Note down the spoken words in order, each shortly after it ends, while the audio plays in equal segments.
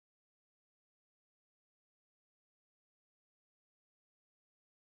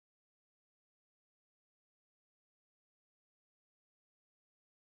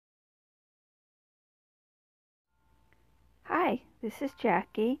Hi, this is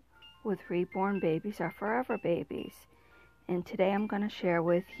Jackie with Reborn Babies Are Forever Babies, and today I'm going to share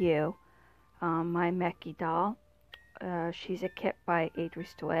with you my Meki doll. She's a kit by Adrie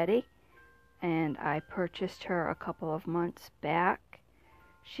Stoete, and I purchased her a couple of months back.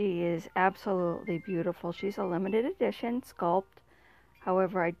 She is absolutely beautiful. She's a limited edition sculpt.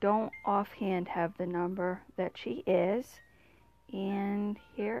 However, I don't offhand have the number that she is. And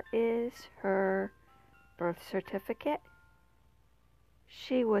here is her birth certificate.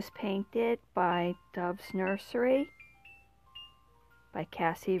 She was painted by Doves Nursery by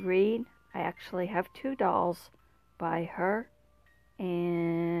Cassie Reed. I actually have two dolls by her.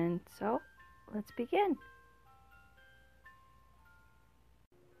 And so, let's begin.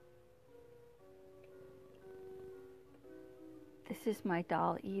 This is my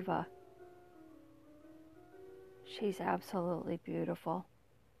doll, Eva. She's absolutely beautiful.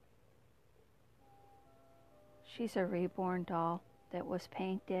 She's a reborn doll that was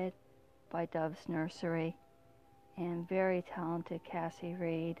painted by Doves Nursery and very talented Cassie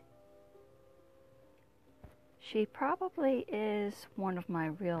Reed. She probably is one of my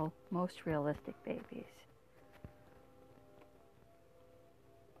most realistic babies.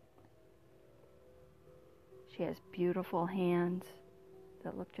 She has beautiful hands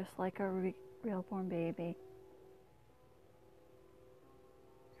that look just like a real-born baby.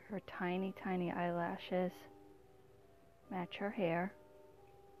 Her tiny, tiny eyelashes match her hair,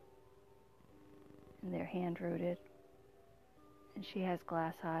 and they're hand-rooted, and she has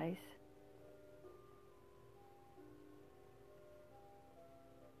glass eyes.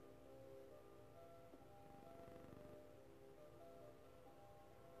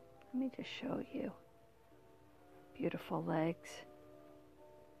 Let me just show you. Beautiful legs.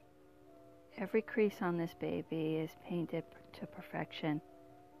 Every crease on this baby is painted to perfection.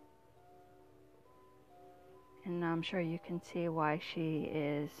 And I'm sure you can see why she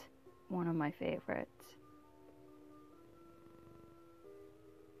is one of my favorites.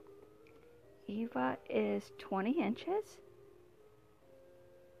 Eva is 20 inches.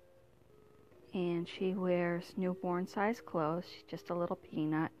 And she wears newborn size clothes. She's just a little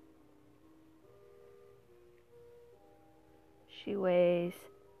peanut. She weighs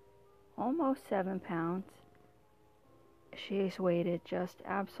almost 7 pounds. She's weighted just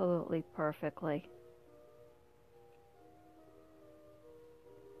absolutely perfectly.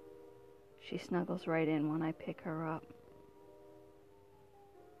 She snuggles right in when I pick her up.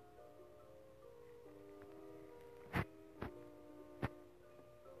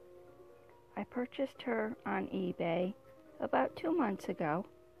 I purchased her on eBay about 2 months ago.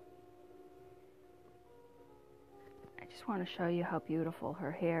 I just want to show you how beautiful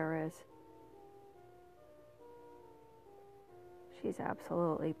her hair is. She's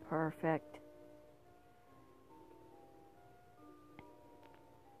absolutely perfect.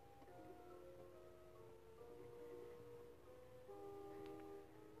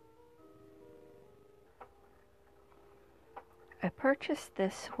 I purchased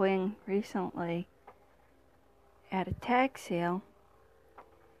this swing recently at a tag sale.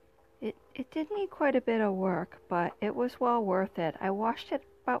 It did need quite a bit of work, but it was well worth it. I washed it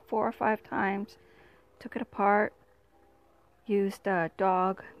about 4 or 5 times, took it apart, used a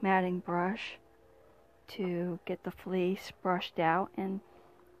dog matting brush to get the fleece brushed out, and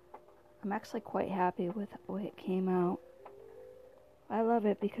I'm actually quite happy with the way it came out. I love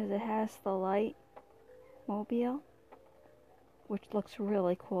it because it has the light mobile, which looks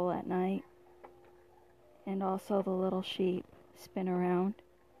really cool at night, and also the little sheep spin around.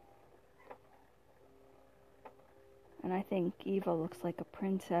 And I think Eva looks like a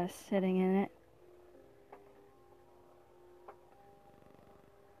princess sitting in it.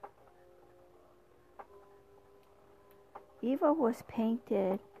 Eva was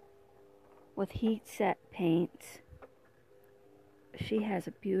painted with heat set paints. She has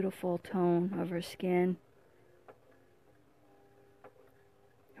a beautiful tone of her skin.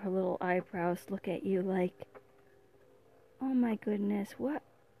 Her little eyebrows look at you like, oh my goodness, what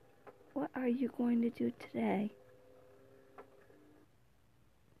are you going to do today?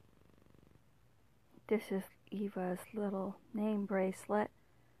 This is Eva's little name bracelet.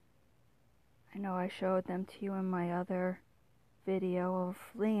 I know I showed them to you in my other video of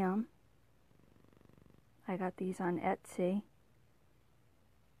Liam. I got these on Etsy.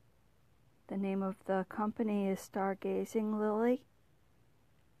 The name of the company is Stargazing Lily.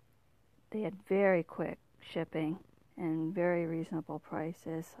 They had very quick shipping and very reasonable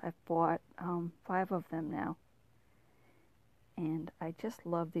prices. I've bought 5 of them now. And I just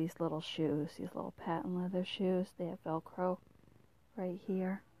love these little shoes, these little patent leather shoes. They have Velcro right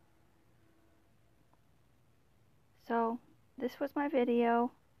here. So this was my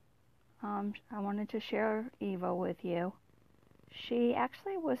video. I wanted to share Eva with you. She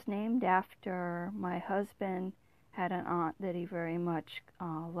actually was named after my husband. Had an aunt that he very much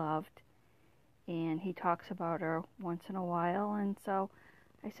loved, and he talks about her once in a while, and so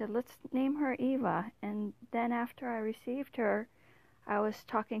I said, let's name her Eva. And then after I received her, I was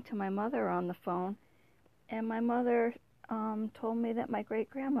talking to my mother on the phone, and my mother told me that my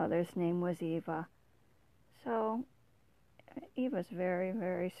great-grandmother's name was Eva. So Eva's very,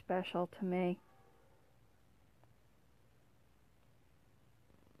 very special to me.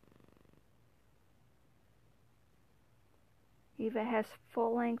 Eva has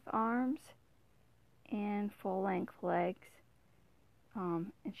full-length arms and full-length legs,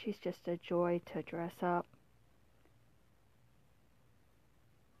 and she's just a joy to dress up.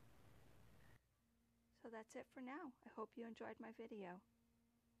 So that's it for now. I hope you enjoyed my video.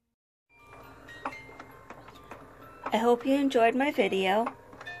 I hope you enjoyed my video.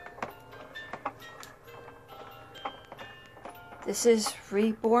 This is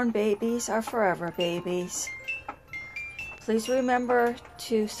Reborn Babies are Forever Babies. Please remember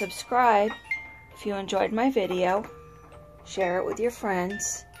to subscribe if you enjoyed my video. Share it with your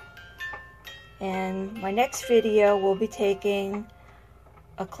friends. And my next video will be taking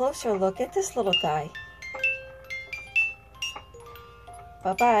a closer look at this little guy.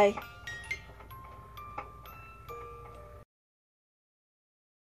 Bye-bye.